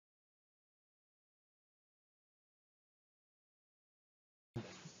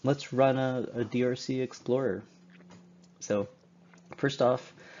let's run a DRC Explorer. So first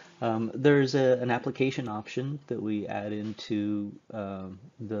off, there's an application option that we add into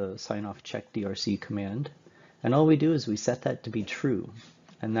the sign off check DRC command. And all we do is we set that to be true.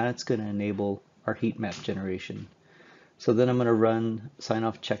 And that's going to enable our heat map generation. So then I'm going to run sign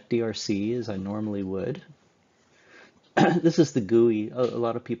off check DRC as I normally would. This is the GUI. A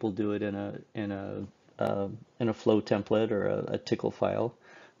lot of people do it in a flow template or a tickle file.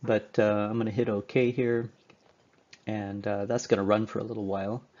 But I'm going to hit OK here. And that's going to run for a little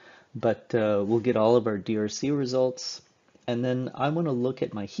while. But we'll get all of our DRC results. And then I want to look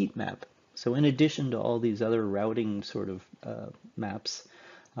at my heat map. So in addition to all these other routing sort of maps,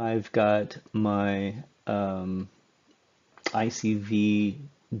 I've got my Icv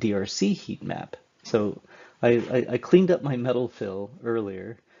Drc Heat Map. So I cleaned up my metal fill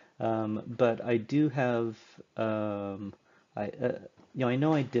earlier, but I do have I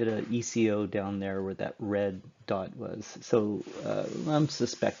know I did a ECO down there where that red dot was. So I'm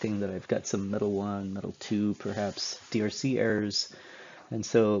suspecting that I've got some metal 1, metal 2, perhaps DRC errors. And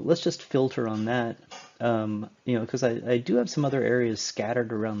so let's just filter on that, because I do have some other areas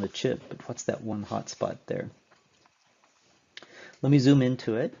scattered around the chip, but what's that one hotspot there? Let me zoom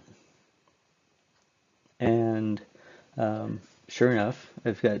into it. And sure enough,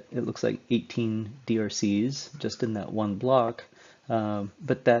 I've got, it looks like 18 DRCs just in that one block.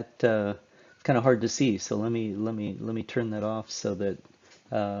 But that it's kind of hard to see. So let me turn that off so that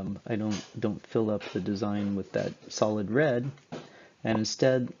I don't fill up the design with that solid red. And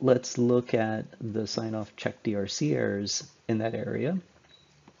instead, let's look at the sign off check DRC errors in that area.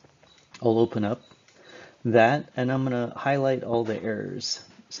 I'll open up that and I'm going to highlight all the errors.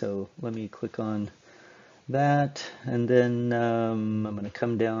 So let me click on that, and then I'm going to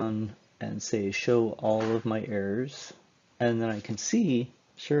come down and say show all of my errors. And then I can see,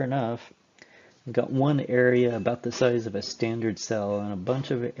 sure enough, I've got one area about the size of a standard cell and a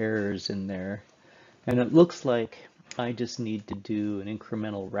bunch of errors in there. And it looks like I just need to do an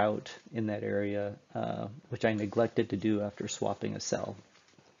incremental route in that area, which I neglected to do after swapping a cell.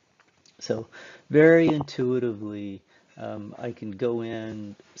 So very intuitively, I can go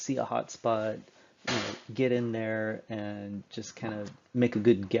in, see a hotspot, get in there and just kind of make a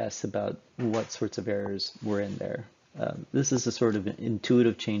good guess about what sorts of errors were in there. This is the sort of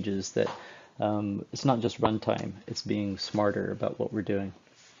intuitive changes that it's not just runtime, it's being smarter about what we're doing.